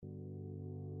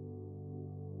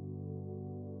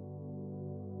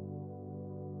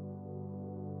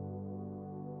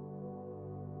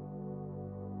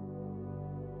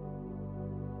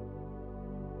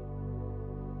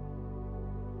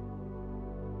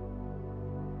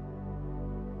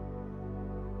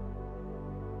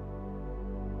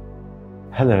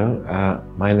Hello,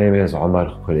 my name is Omar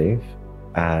Khulif,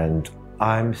 and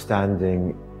I'm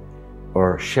standing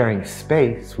or sharing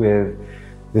space with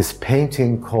this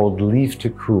painting called Leave to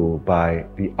Cool by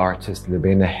the artist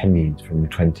Lubaina Hamid from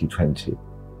 2020.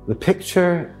 The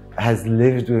picture has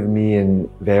lived with me in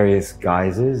various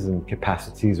guises and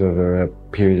capacities over a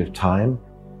period of time,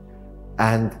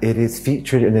 and it is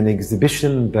featured in an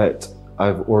exhibition that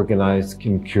I've organized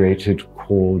and curated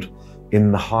called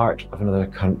In the Heart of Another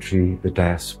Country, the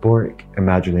Diasporic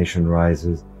Imagination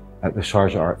Rises at the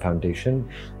Sharjah Art Foundation.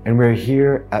 And we're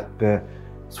here at the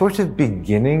sort of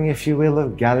beginning, if you will,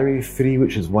 of Gallery 3,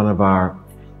 which is one of our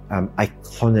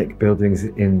iconic buildings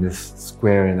in this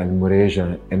square in Al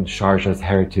Murayja in Sharjah's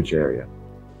heritage area.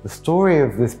 The story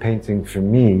of this painting for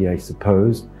me, I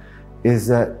suppose, is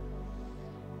that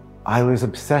I was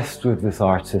obsessed with this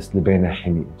artist, Lubaina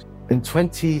Hamid. In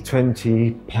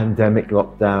 2020, pandemic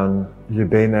lockdown,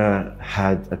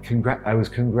 I was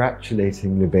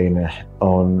congratulating Lubaina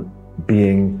on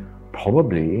being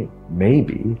probably,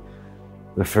 maybe,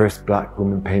 the first black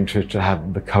woman painter to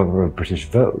have the cover of British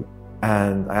Vogue.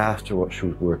 And I asked her what she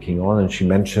was working on, and she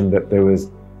mentioned that there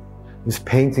was this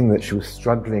painting that she was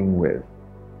struggling with.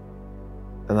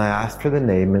 And I asked her the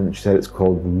name, and she said it's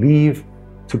called Leave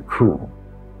to Cool.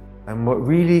 And what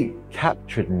really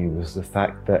captured me was the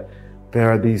fact that there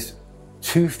are these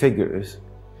two figures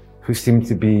who seem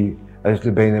to be, as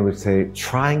Lubaina would say,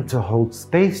 trying to hold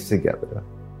space together.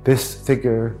 This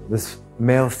figure, this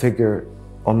male figure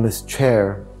on this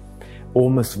chair,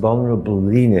 almost vulnerable,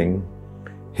 leaning,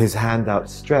 his hand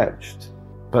outstretched,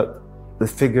 but the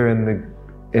figure in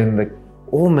the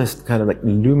almost kind of like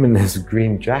luminous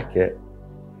green jacket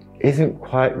isn't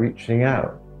quite reaching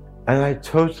out. And I'd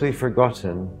totally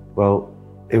forgotten, well,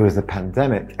 it was a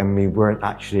pandemic and we weren't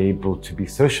actually able to be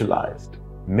socialized.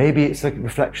 Maybe it's a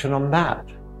reflection on that.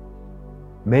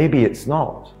 Maybe it's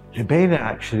not. Lubaina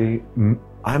actually,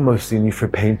 I mostly knew for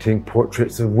painting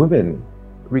portraits of women,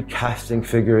 recasting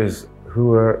figures who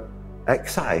were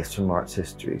excised from art's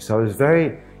history. So I was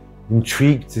very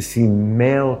intrigued to see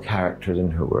male characters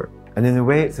in her work. And in a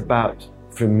way it's about,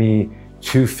 for me,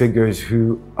 two figures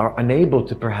who are unable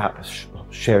to perhaps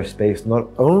share space, not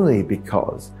only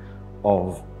because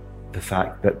of the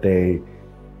fact that they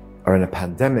are in a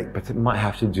pandemic, but it might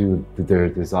have to do with their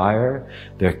desire,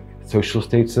 their social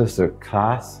status, their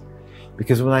class.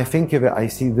 Because when I think of it, I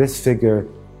see this figure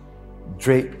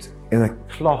draped in a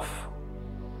cloth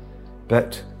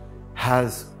that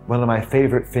has one of my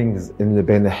favorite things in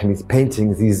Lubaina Hamid's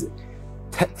paintings, these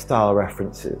textile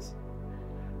references,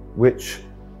 which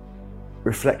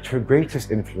reflect her greatest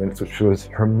influence, which was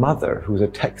her mother, who was a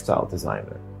textile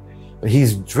designer.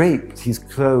 He's draped, he's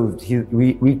clothed,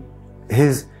 we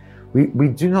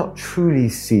do not truly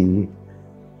see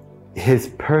his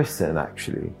person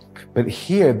actually. But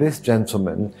here, this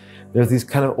gentleman, there's these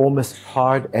kind of almost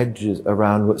hard edges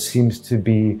around what seems to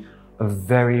be a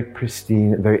very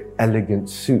pristine, very elegant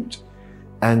suit.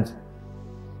 And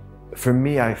for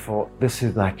me, I thought, this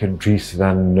is like a Dries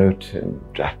Van Noten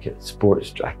jacket,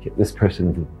 sports jacket. This person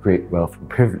with great wealth and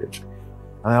privilege.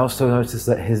 And I also noticed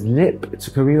that his lip, it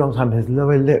took a really long time, his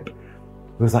lower lip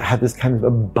was like, had this kind of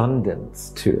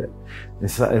abundance to it.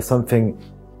 It's something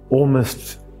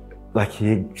almost like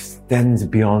he extends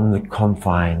beyond the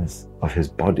confines of his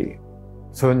body.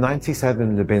 So in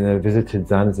 97, Lubaina visited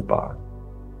Zanzibar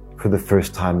for the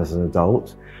first time as an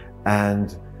adult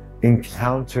and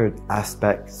encountered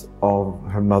aspects of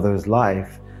her mother's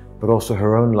life, but also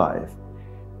her own life,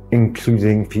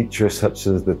 including features such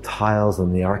as the tiles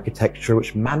and the architecture,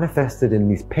 which manifested in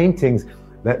these paintings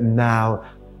that now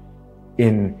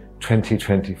in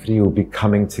 2023 will be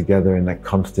coming together in a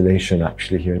constellation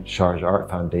actually here at Sharjah Art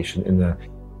Foundation in the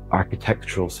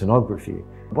architectural scenography.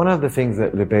 One of the things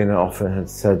that Lubaina often had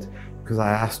said, because I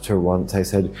asked her once, I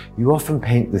said, you often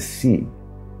paint the sea.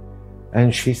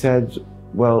 And she said,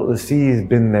 well, the sea has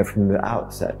been there from the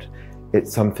outset.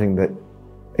 It's something that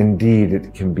indeed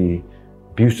it can be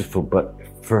beautiful, but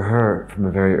for her from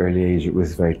a very early age it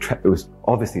was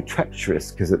obviously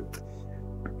treacherous because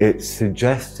it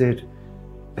suggested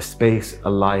a space, a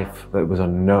life that was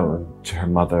unknown to her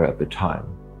mother at the time.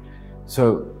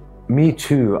 So me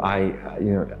too,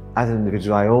 as an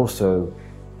individual, I also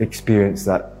experienced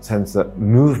that sense that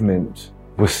movement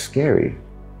was scary.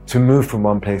 To move from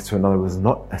one place to another was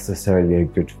not necessarily a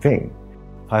good thing.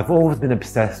 I've always been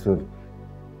obsessed with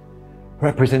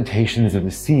representations of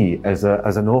the sea. As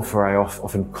an author, I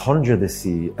often conjure the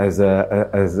sea. As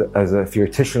a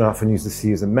theoretician, I often use the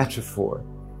sea as a metaphor.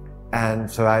 And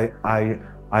so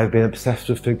I've been obsessed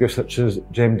with figures such as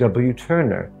James W.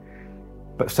 Turner.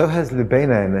 But so has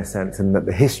Lubaina in a sense, in that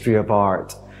the history of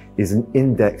art is an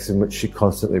index in which she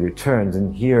constantly returns.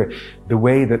 And here, the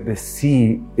way that the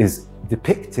sea is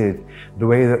depicted, the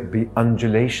way that the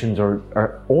undulations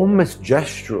are almost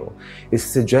gestural, is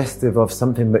suggestive of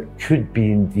something that could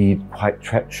be indeed quite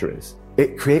treacherous.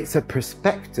 It creates a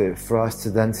perspective for us to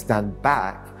then stand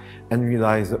back and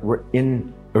realize that we're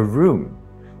in a room.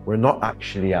 We're not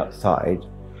actually outside,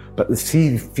 but the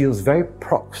sea feels very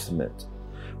proximate.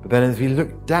 But then as we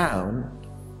look down,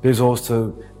 there's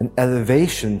also an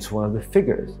elevation to one of the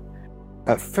figures.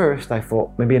 At first, I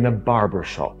thought maybe in a barber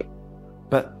shop,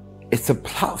 but it's a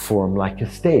platform like a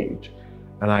stage.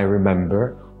 And I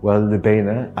remember, well,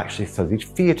 Lubaina actually studied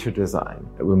theatre design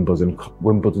at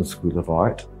Wimbledon School of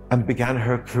Art and began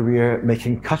her career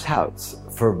making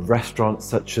cutouts for restaurants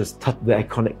such as the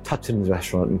iconic Tutton's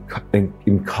restaurant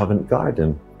in Covent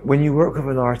Garden. When you work with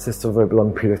an artist over a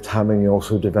long period of time and you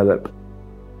also develop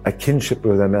a kinship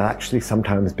with them, it actually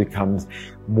sometimes becomes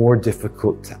more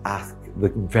difficult to ask the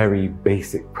very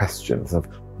basic questions of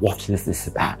what is this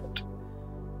about?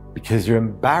 Because you're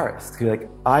embarrassed. You're like,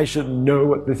 I should know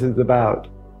what this is about.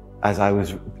 As I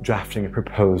was drafting a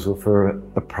proposal for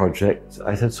a project,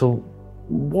 I said, so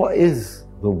what is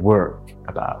the work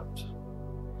about?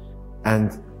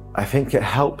 And I think it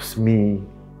helps me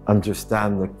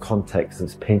understand the context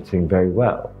of painting very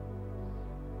well.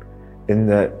 In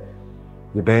that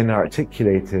Lubaina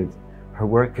articulated, her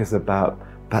work is about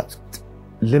that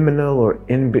liminal or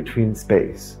in-between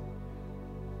space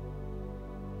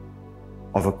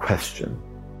of a question.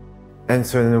 And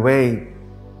so in a way,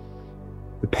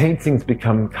 the paintings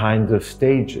become kind of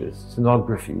stages,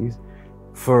 scenographies,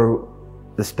 for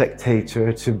the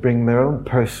spectator to bring their own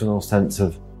personal sense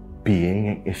of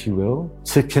being, if you will,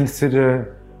 to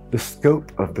consider the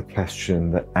scope of the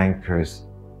question that anchors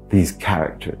these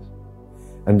characters.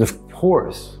 And of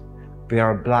course, they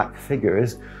are black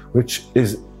figures, which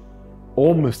is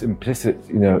almost implicit,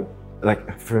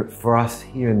 like for us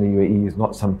here in the UAE is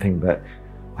not something that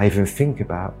I even think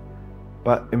about.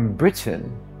 But in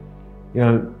Britain,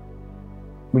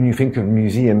 when you think of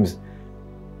museums,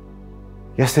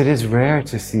 yes, it is rare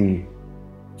to see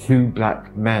two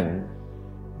black men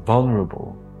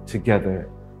vulnerable together,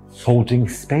 holding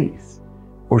space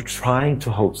or trying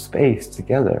to hold space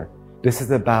together. This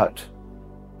is about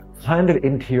kind of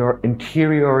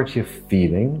interiority of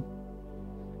feeling,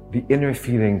 the inner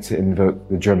feeling to invoke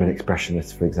the German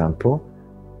expressionists, for example.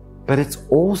 But it's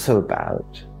also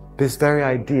about this very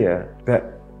idea that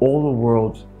all the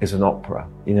world is an opera.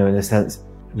 In a sense,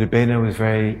 Lubaina was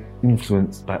very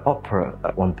influenced by opera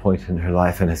at one point in her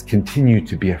life and has continued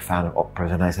to be a fan of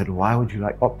operas. And I said, why would you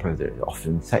like opera? They're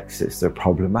often sexist, they're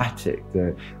problematic,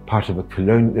 they're part of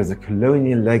there's a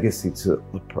colonial legacy to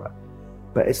opera.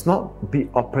 But it's not the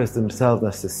operas themselves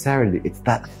necessarily, it's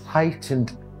that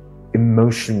heightened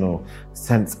emotional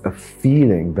sense of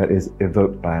feeling that is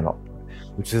evoked by an opera,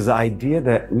 which is the idea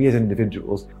that we as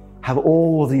individuals have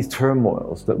all these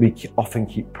turmoils that we often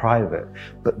keep private,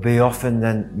 but they often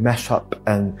then mesh up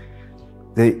and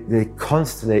they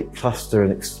constellate, cluster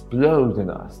and explode in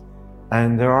us.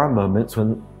 And there are moments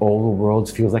when all the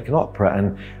world feels like an opera,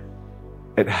 and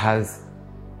it has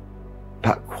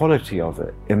that quality of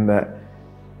it in that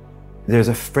there's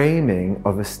a framing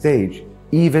of a stage,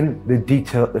 even the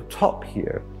detail at the top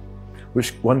here,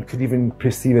 which one could even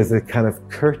perceive as a kind of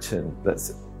curtain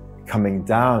that's coming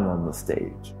down on the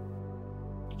stage.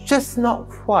 Just not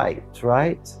quite,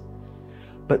 right?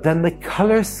 But then the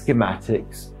color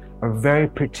schematics are very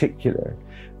particular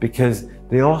because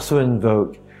they also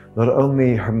invoke not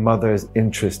only her mother's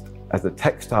interest as a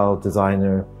textile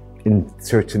designer in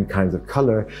certain kinds of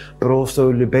color, but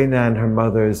also Lubaina and her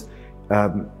mother's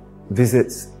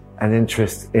visits and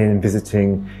interest in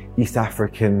visiting East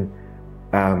African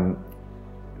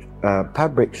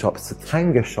fabric shops,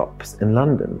 Tanga shops in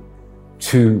London,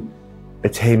 to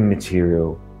attain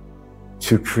material,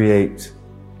 to create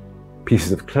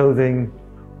pieces of clothing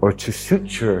or to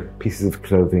suture pieces of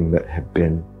clothing that have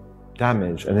been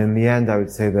damaged. And in the end, I would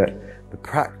say that the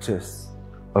practice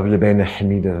of Lubaina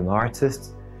Hamida as an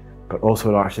artist, but also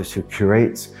an artist who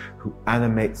curates, who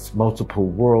animates multiple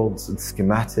worlds and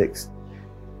schematics,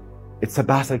 it's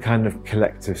about a kind of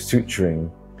collective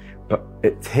suturing, but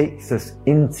it takes us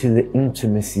into the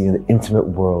intimacy and the intimate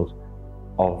world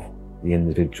of the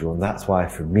individual. And that's why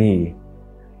for me,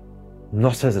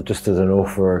 not just as an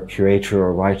author or curator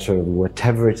or writer or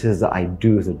whatever it is that I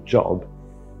do as a job,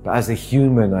 but as a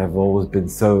human, I've always been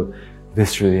so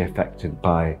viscerally affected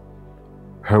by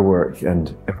her work, and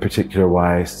in particular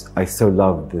why I so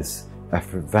love this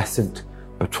effervescent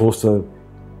but also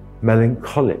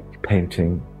melancholic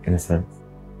painting in a sense.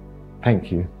 Thank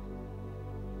you.